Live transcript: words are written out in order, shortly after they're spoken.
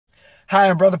Hi,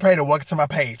 I'm Brother Prater. Welcome to my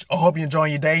page. I hope you're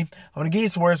enjoying your day. I'm going to give you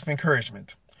some words of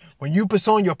encouragement. When you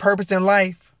pursuing your purpose in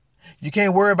life, you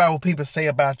can't worry about what people say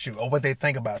about you or what they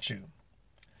think about you.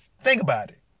 Think about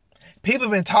it. People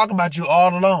have been talking about you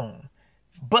all along,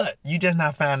 but you just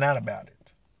not found out about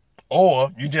it.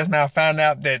 Or you just now found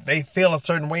out that they feel a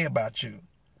certain way about you.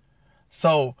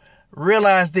 So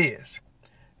realize this.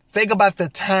 Think about the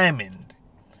timing.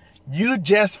 You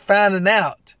just finding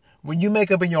out when you make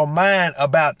up in your mind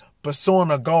about pursuing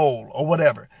a goal or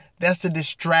whatever. That's a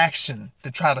distraction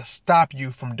to try to stop you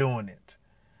from doing it.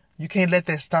 You can't let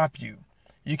that stop you.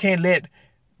 You can't let,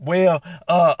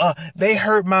 they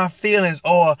hurt my feelings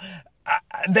or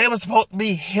they were supposed to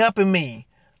be helping me.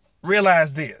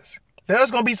 Realize this. There's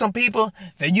going to be some people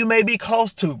that you may be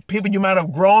close to, people you might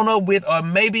have grown up with, or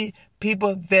maybe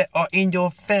people that are in your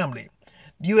family.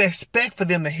 You expect for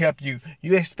them to help you.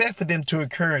 You expect for them to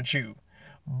encourage you.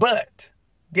 But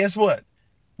guess what?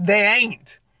 They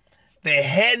ain't. They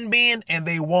hadn't been and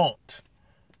they won't.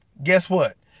 Guess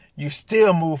what? You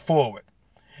still move forward.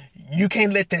 You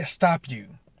can't let that stop you.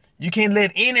 You can't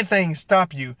let anything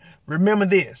stop you. Remember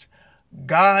this.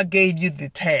 God gave you the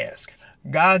task.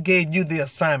 God gave you the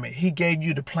assignment. He gave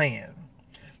you the plan.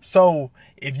 So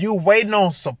if you're waiting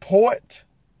on support,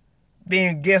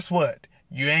 then guess what?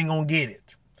 You ain't going to get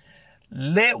it.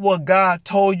 Let what God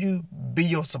told you be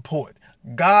your support.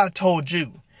 God told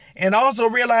you. And also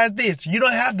realize this. You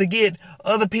don't have to get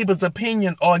other people's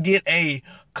opinion or get a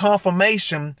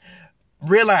confirmation.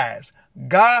 Realize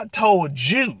God told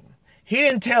you. He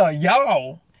didn't tell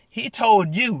y'all. He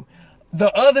told you.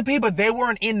 The other people, they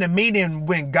weren't in the meeting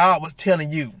when God was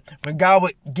telling you. When God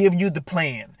would give you the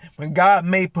plan. When God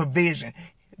made provision.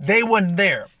 They weren't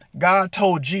there. God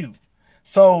told you.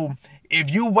 So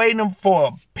if you waiting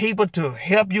for people to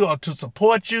help you or to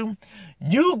support you,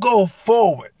 you go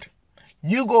forward.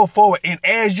 You go forward. And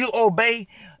as you obey,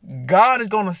 God is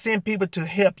going to send people to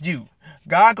help you.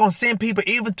 God going to send people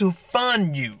even to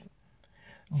fund you.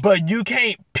 But you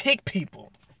can't pick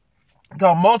people.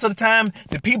 Because most of the time,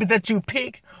 the people that you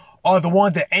pick are the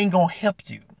ones that ain't going to help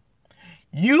you.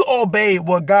 You obey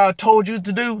what God told you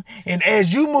to do. And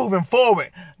as you moving forward,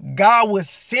 God will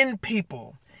send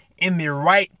people in the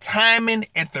right timing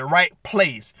at the right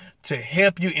place to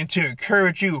help you and to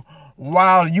encourage you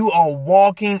while you are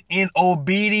walking in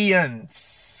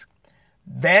obedience.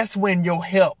 That's when your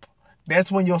help,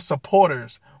 that's when your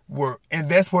supporters were, and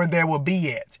that's where they will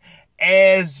be at.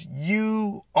 As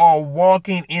you are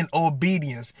walking in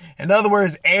obedience. In other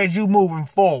words, as you moving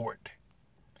forward.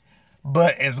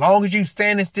 But as long as you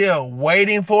standing still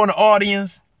waiting for an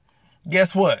audience,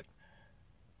 guess what?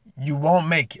 You won't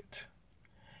make it.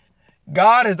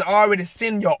 God has already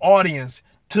sent your audience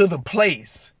to the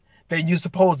place that you're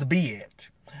supposed to be at.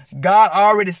 God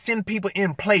already sent people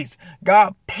in place.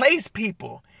 God placed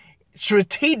people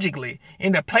strategically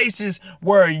in the places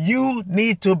where you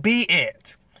need to be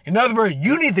at. In other words,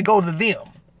 you need to go to them.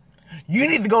 You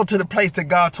need to go to the place that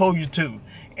God told you to,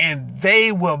 and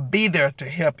they will be there to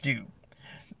help you.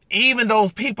 Even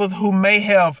those people who may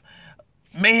have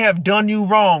done you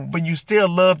wrong, but you still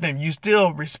love them. You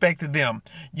still respected them.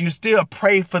 You still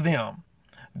pray for them.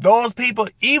 Those people,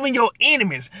 even your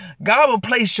enemies, God will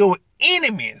place your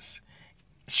enemies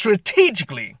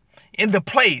strategically in the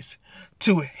place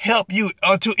to help you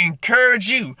or to encourage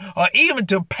you or even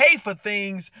to pay for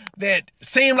things that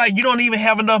seem like you don't even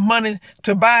have enough money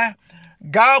to buy.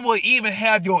 God will even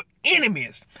have your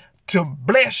enemies to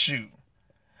bless you.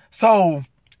 So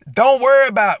don't worry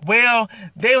about,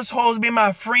 they were supposed to be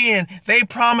my friend. They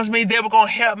promised me they were going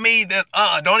to help me. Then,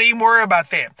 don't even worry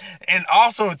about that. And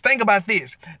also think about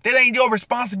this. That ain't your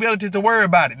responsibility to worry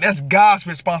about it. That's God's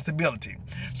responsibility.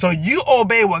 So you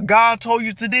obey what God told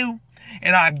you to do.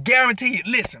 And I guarantee you,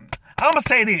 listen, I'm going to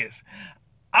say this.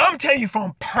 I'm telling you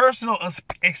from personal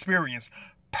experience.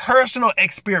 Personal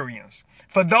experience.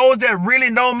 For those that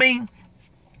really know me,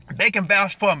 they can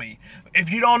vouch for me. If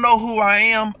you don't know who I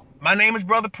am, my name is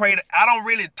Brother Prater. I don't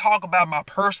really talk about my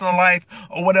personal life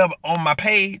or whatever on my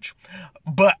page,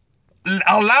 but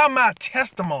allow my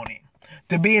testimony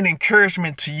to be an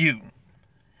encouragement to you.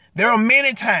 There are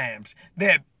many times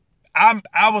that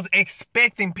I was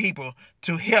expecting people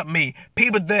to help me.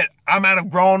 People that I might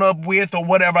have grown up with or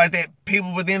whatever like that.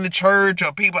 People within the church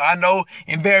or people I know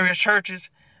in various churches.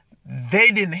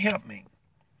 They didn't help me.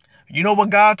 You know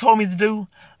what God told me to do?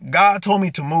 God told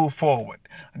me to move forward.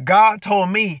 God told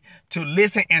me to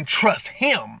listen and trust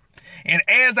Him. And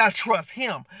as I trust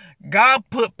Him, God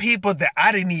put people that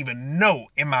I didn't even know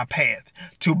in my path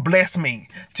to bless me,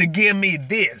 to give me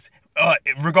this.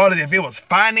 Regardless if it was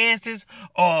finances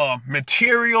or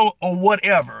material or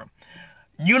whatever.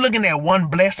 You're looking at one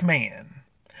blessed man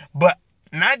but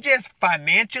not just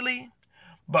financially,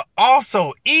 but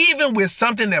also even with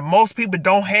something that most people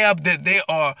don't have that they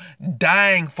are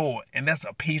dying for, and that's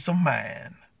a peace of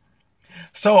mind.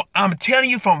 So I'm telling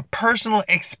you from personal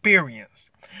experience,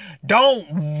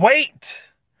 don't wait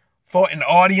for an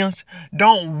audience.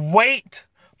 Don't wait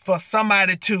for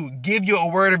somebody to give you a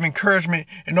word of encouragement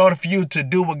in order for you to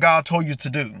do what God told you to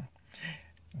do.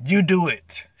 You do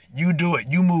it. You do it.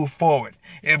 You move forward.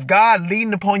 If God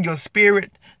leading upon your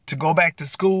spirit to go back to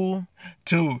school,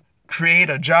 to create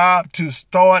a job, to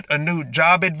start a new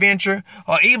job adventure,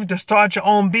 or even to start your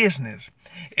own business,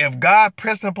 if God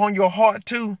pressing upon your heart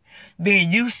too,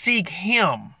 then you seek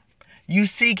Him. You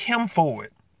seek Him for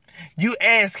it. You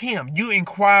ask Him. You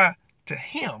inquire to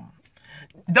Him.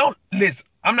 Don't listen.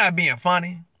 I'm not being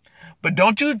funny, but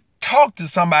don't you talk to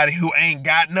somebody who ain't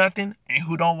got nothing and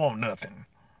who don't want nothing.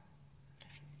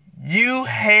 You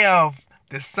have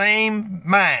the same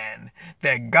mind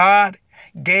that God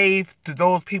gave to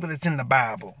those people that's in the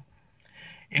Bible.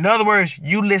 In other words,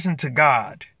 you listen to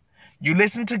God. You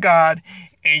listen to God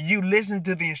and you listen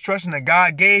to the instruction that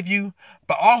God gave you,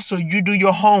 but also you do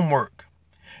your homework.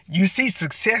 You see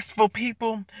successful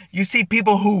people. You see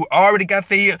people who already got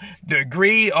their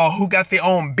degree or who got their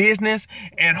own business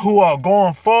and who are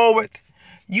going forward.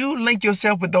 You link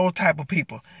yourself with those type of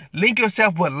people. Link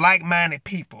yourself with like-minded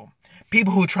people.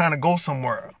 People who are trying to go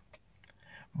somewhere.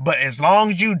 But as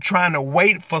long as you trying to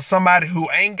wait for somebody who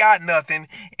ain't got nothing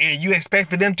and you expect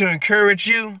for them to encourage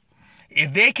you,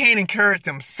 if they can't encourage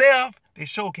themselves, they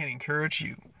sure can encourage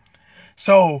you.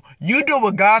 So you do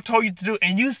what God told you to do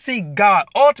and you seek God.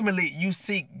 Ultimately, you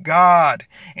seek God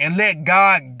and let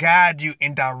God guide you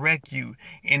and direct you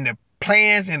in the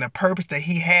plans and the purpose that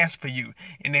He has for you.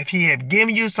 And if He have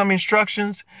given you some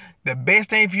instructions, the best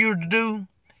thing for you to do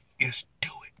is do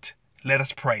it. Let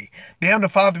us pray. Dear Heavenly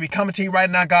Father, we come to you right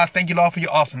now, God. Thank you, Lord, for your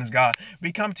awesomeness, God.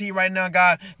 We come to you right now,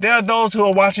 God. There are those who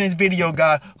are watching this video,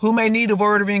 God, who may need a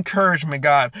word of encouragement,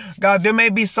 God. God, there may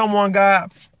be someone,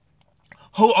 God,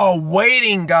 who are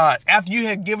waiting, God, after you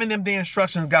have given them the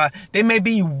instructions, God. They may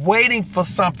be waiting for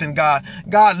something, God.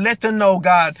 God, let them know,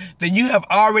 God, that you have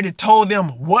already told them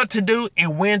what to do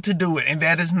and when to do it, and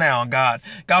that is now, God.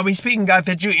 God, we speaking, God,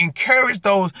 that you encourage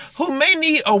those who may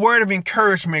need a word of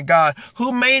encouragement, God,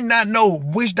 who may not know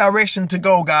which direction to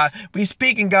go, God. We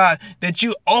speaking, God, that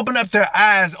you open up their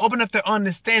eyes, open up their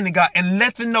understanding, God, and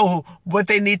let them know what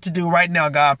they need to do right now,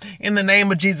 God. In the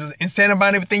name of Jesus, and stand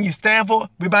about everything you stand for,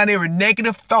 we bind every negative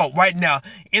thought right now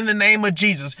in the name of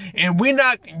Jesus. And we're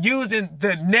not using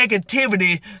the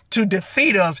negativity to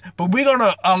defeat us, but we're going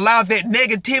to allow that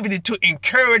negativity to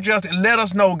encourage us and let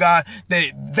us know, God,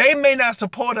 that they may not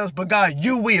support us, but God,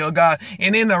 you will, God.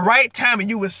 And in the right time,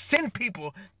 you will send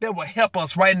people that will help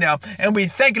us right now. And we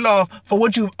thank you, Lord, for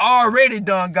what you've already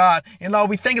done, God. And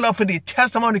Lord, we thank you, Lord, for the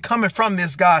testimony coming from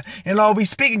this, God. And Lord, we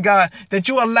speaking, God, that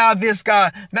you allow this,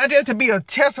 God, not just to be a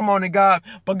testimony, God,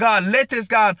 but God, let this,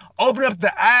 God, open up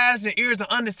the eyes and ears and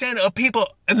understanding of people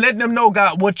and let them know,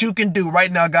 God, what you can do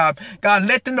right now, God. God,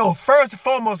 let them know first and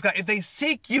foremost, God, if they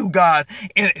seek you, God,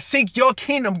 and seek your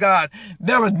kingdom, God,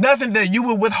 there is nothing that you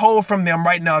will withhold from them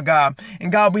right now, God.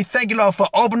 And God, we thank you, Lord, for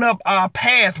opening up our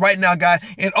path right now, God,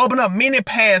 and open up many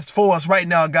paths for us right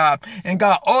now, God. And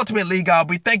God, ultimately, God,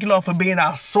 we thank you, Lord, for being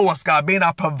our source, God, being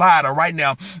our provider right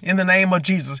now in the name of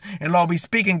Jesus. And Lord, we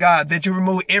speaking, God, that you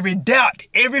remove every doubt,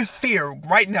 every fear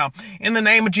right now in the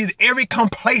name of Jesus, every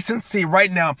complacency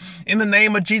right now in the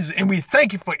name of Jesus. And we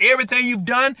thank you for everything you've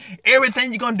done,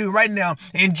 everything you're going to do right now.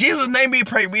 In Jesus' name we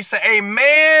pray. We say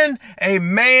amen,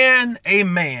 amen,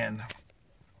 amen.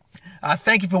 I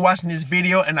thank you for watching this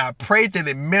video and I pray that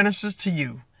it ministers to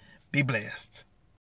you. Be blessed.